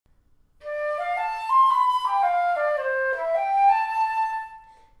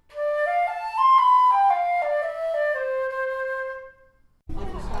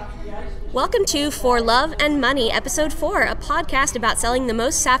Welcome to For Love and Money, Episode 4, a podcast about selling the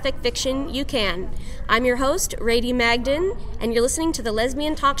most sapphic fiction you can. I'm your host, Rae D. Magdon, and you're listening to the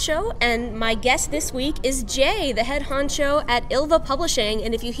Lesbian Talk Show, and my guest this week is Jay, the head honcho at Ylva Publishing,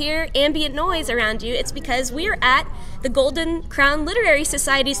 and if you hear ambient noise around you, it's because we are at the Golden Crown Literary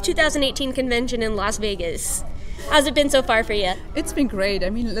Society's 2018 convention in Las Vegas. How's it been so far for you? It's been great. I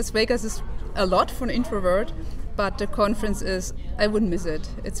mean, Las Vegas is a lot for an introvert, but the conference is, I wouldn't miss it.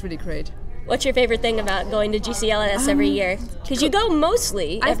 It's really great. What's your favorite thing about going to GCLS every year? Because you go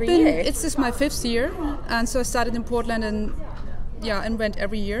mostly every year. It's just my 5th year, and so I started in Portland and went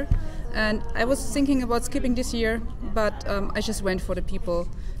every year. And I was thinking about skipping this year, but I just went for the people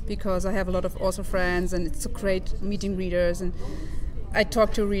because I have a lot of awesome friends, and it's so great meeting readers. And I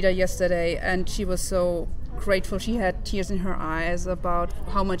talked to a reader yesterday, and she was so grateful. She had tears in her eyes about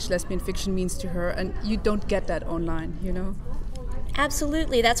how much lesbian fiction means to her, and you don't get that online, you know?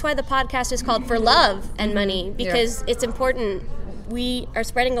 Absolutely. That's why the podcast is called For Love and Money, because it's important. We are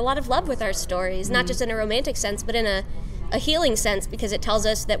spreading a lot of love with our stories, not just in a romantic sense, but in a healing sense, because it tells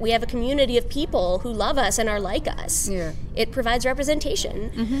us that we have a community of people who love us and are like us. Yeah. It provides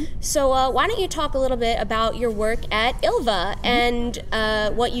representation. So why don't you talk a little bit about your work at Ylva and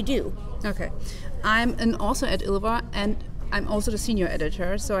what you do? Okay. I'm an author at Ylva, and I'm also the senior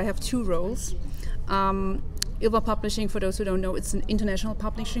editor, so I have 2 roles. Ylva Publishing, for those who don't know, it's an international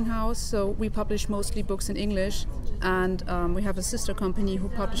publishing house, so we publish mostly books in English, and we have a sister company who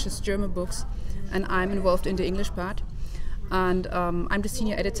publishes German books, and I'm involved in the English part. And I'm the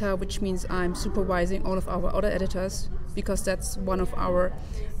senior editor, which means I'm supervising all of our other editors, because that's one of our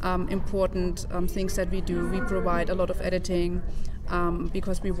important things that we do. We provide a lot of editing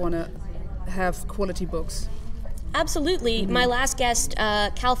because we want to have quality books. Absolutely. My last guest,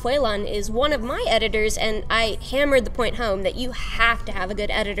 Cal Fuelan, is one of my editors, and I hammered the point home that you have to have a good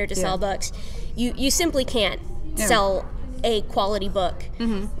editor to sell books. You simply can't sell a quality book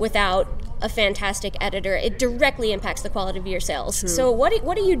without a fantastic editor. It directly impacts the quality of your sales. True. So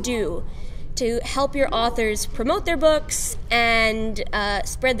what do you do to help your authors promote their books and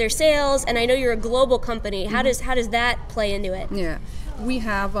spread their sales? And I know you're a global company. How does that play into it? Yeah. We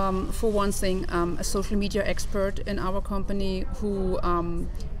have, for one thing, a social media expert in our company who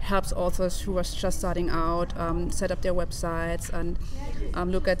helps authors who are just starting out set up their websites and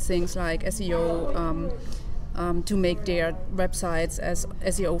look at things like SEO to make their websites as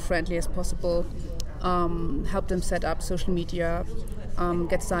SEO friendly as possible, help them set up social media,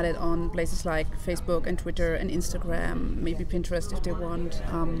 get started on places like Facebook and Twitter and Instagram, maybe Pinterest if they want.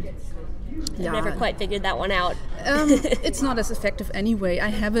 I've never quite figured that one out. It's not as effective anyway. I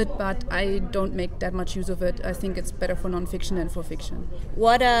have it, but I don't make that much use of it. I think it's better for nonfiction than for fiction.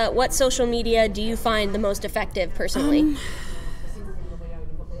 What social media do you find the most effective personally?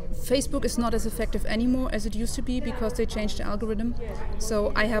 Facebook is not as effective anymore as it used to be because they changed the algorithm.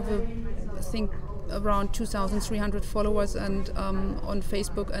 So I have, I think, around 2,300 followers and on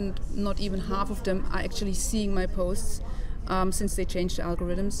Facebook, and not even half of them are actually seeing my posts. Since they changed the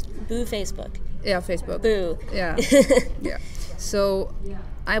algorithms. Boo Facebook. Yeah, Facebook. Boo. Yeah. Yeah. So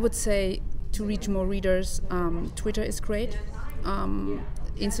I would say to reach more readers, Twitter is great.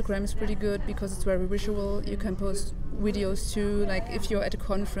 Instagram is pretty good because it's very visual. You can post videos too, like if you're at a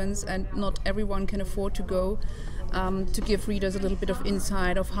conference and not everyone can afford to go, to give readers a little bit of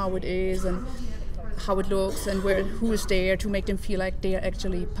insight of how it is and how it looks and who is there, to make them feel like they are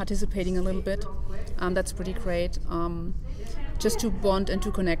actually participating a little bit. That's pretty great. Just to bond and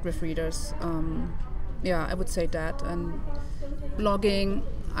to connect with readers. I would say that. And blogging,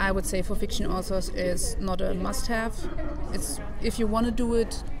 I would say for fiction authors, is not a must-have. It's, if you want to do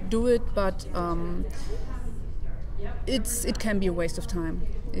it, but it can be a waste of time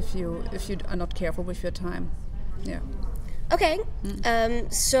if you are not careful with your time. Yeah. Okay,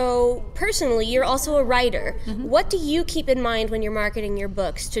 so personally, you're also a writer. What do you keep in mind when you're marketing your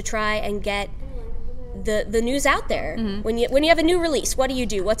books to try and get the news out there? When you have a new release, what do you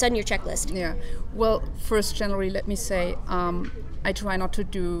do? What's on your checklist? Yeah, well, first, generally, let me say, I try not to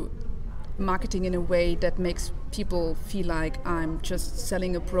do marketing in a way that makes people feel like I'm just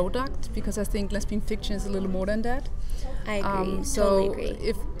selling a product, because I think lesbian fiction is a little more than that. I agree, totally agree.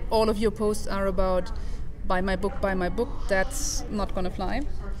 If all of your posts are about buy my book, that's not gonna fly.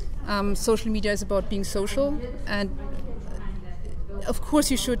 Social media is about being social, and of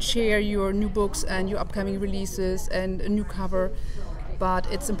course you should share your new books and your upcoming releases and a new cover, but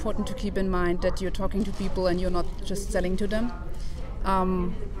it's important to keep in mind that you're talking to people and you're not just selling to them.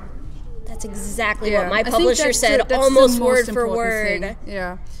 That's exactly what my publisher said, that's almost the word most for important word. thing.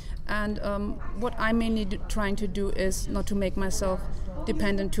 Yeah, and what I'm mainly trying to do is not to make myself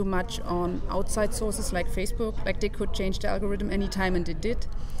dependent too much on outside sources like Facebook. Like they could change the algorithm anytime, and they did.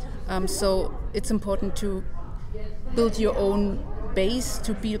 So it's important to build your own base,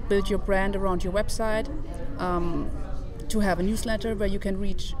 to build your brand around your website, to have a newsletter where you can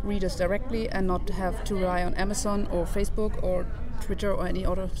reach readers directly and not have to rely on Amazon or Facebook or Twitter or any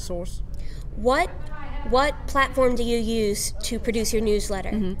other source. What platform do you use to produce your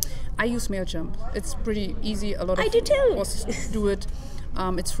newsletter? I use MailChimp. It's pretty easy. A lot of I do too. bosses do it.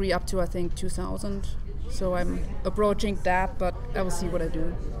 It's free up to, I think, 2,000. So I'm approaching that, but I will see what I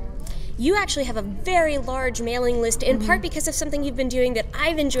do. You actually have a very large mailing list, in part because of something you've been doing that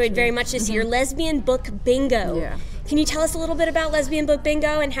I've enjoyed very much this year, Lesbian Book Bingo. Yeah. Can you tell us a little bit about Lesbian Book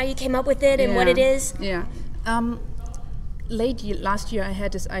Bingo and how you came up with it and what it is? Yeah. Last year I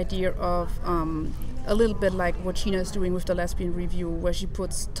had this idea of a little bit like what Sheena is doing with the Lesbian Review, where she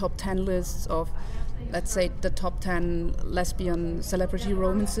puts top 10 lists of, let's say, the top 10 lesbian celebrity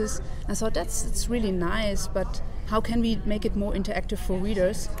romances. And so it's really nice, but how can we make it more interactive for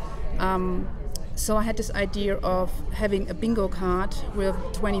readers? So I had this idea of having a bingo card with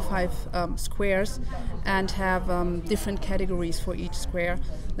 25 squares and have different categories for each square.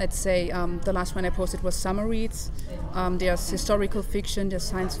 Let's say the last one I posted was summer reads. There's historical fiction, there's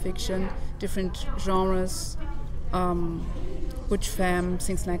science fiction, different genres, butch femme,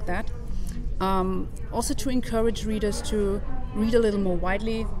 things like that. Also to encourage readers to read a little more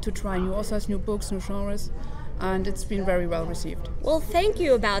widely, to try new authors, new books, new genres. And it's been very well received. Well, thank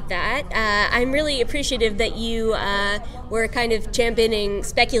you about that. I'm really appreciative that you were kind of championing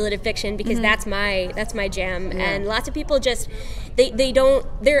speculative fiction, because that's my jam. Yeah. And lots of people just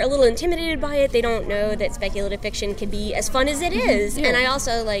they're a little intimidated by it. They don't know that speculative fiction can be as fun as it is. Yeah. And I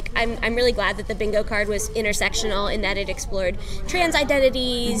also I'm really glad that the bingo card was intersectional in that it explored trans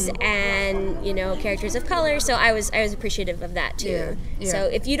identities and characters of color. So I was appreciative of that too. Yeah. Yeah. So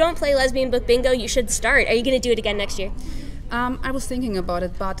if you don't play Lesbian Book Bingo, you should start. Are you going to do it again next year? I was thinking about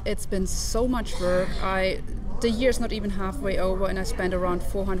it, but it's been so much work. The year's not even halfway over, and I spent around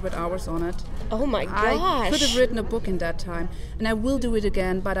 400 hours on it. Oh my gosh! I could have written a book in that time, and I will do it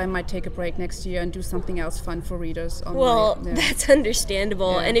again, but I might take a break next year and do something else fun for readers. That's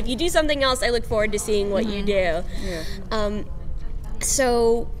understandable. Yeah. And if you do something else, I look forward to seeing what you do. Yeah.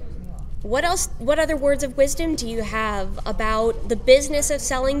 So what else? What other words of wisdom do you have about the business of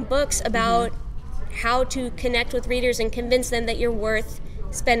selling books, about how to connect with readers and convince them that you're worth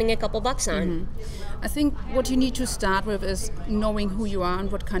spending a couple bucks on? I think what you need to start with is knowing who you are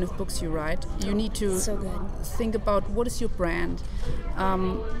and what kind of books you write. You need to think about what is your brand,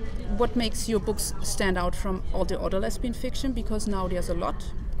 what makes your books stand out from all the other lesbian fiction, because now there's a lot,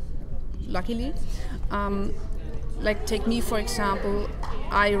 luckily. Like take me for example,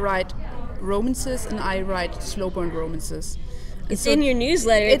 I write romances and I write slow burn romances. It's in your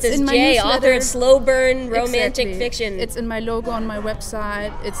newsletter. It says Jay, author of slow burn romantic fiction. It's in my logo on my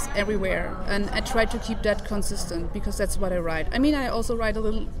website. It's everywhere, and I try to keep that consistent because that's what I write. I mean, I also write a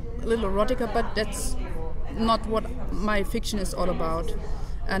little erotica, but that's not what my fiction is all about.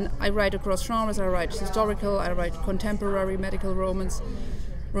 And I write across genres. I write historical. I write contemporary, medical romance,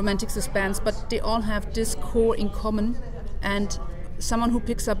 romantic suspense. But they all have this core in common, and someone who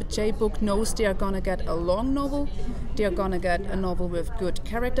picks up a J book knows they are going to get a long novel, they are going to get a novel with good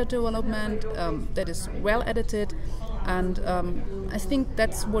character development, that is well edited, and I think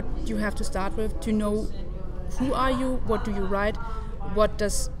that's what you have to start with, to know who are you, what do you write,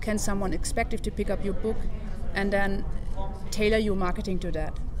 can someone expect if they pick up your book, and then tailor your marketing to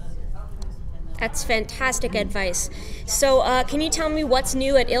that. That's fantastic advice. So can you tell me what's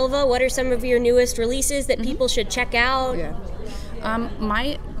new at Ylva? What are some of your newest releases that people should check out? Yeah.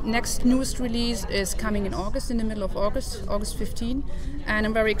 My next newest release is coming in August, in the middle of August 15, and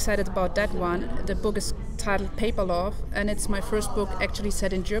I'm very excited about that one. The book is titled Paper Love, and it's my first book actually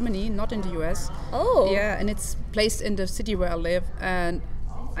set in Germany, not in the US. Oh. Yeah, and it's placed in the city where I live, and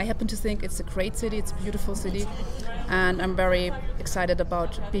I happen to think it's a great city, it's a beautiful city, and I'm very excited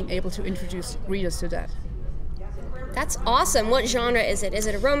about being able to introduce readers to that. That's awesome. What genre is it? Is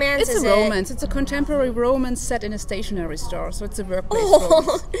it a romance? It's a romance. It's a contemporary romance set in a stationery store, so it's a workplace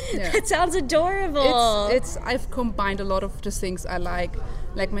romance. Yeah. That sounds adorable. I've combined a lot of the things I like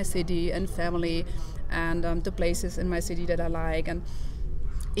my city and family, and the places in my city that I like, and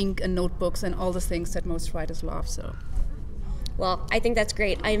ink and notebooks and all the things that most writers love. So. Well, I think that's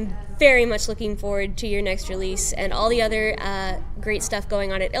great. I'm very much looking forward to your next release and all the other great stuff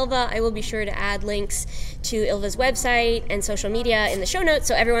going on at Ylva. I will be sure to add links to Ylva's website and social media in the show notes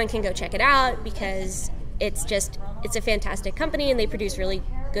so everyone can go check it out, because it's a fantastic company and they produce really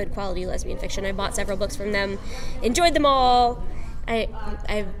good quality lesbian fiction. I bought several books from them, enjoyed them all,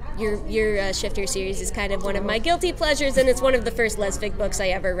 Your Shifter series is kind of one of my guilty pleasures, and it's one of the first lesfic books I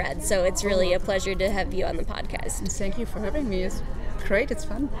ever read, so it's really a pleasure to have you on the podcast. Thank you for having me. It's great, it's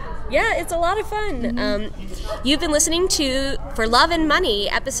fun. Yeah, it's a lot of fun. You've been listening to For Love and Money,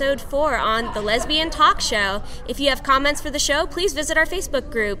 episode 4 on the Lesbian Talk Show. If you have comments for the show, please visit our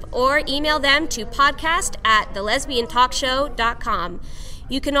Facebook group or email them to podcast@thelesbiantalkshow.com.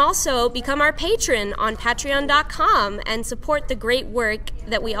 You can also become our patron on patreon.com and support the great work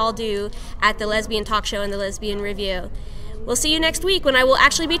that we all do at the Lesbian Talk Show and the Lesbian Review. We'll see you next week when I will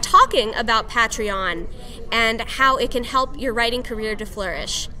actually be talking about Patreon and how it can help your writing career to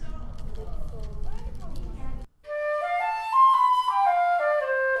flourish.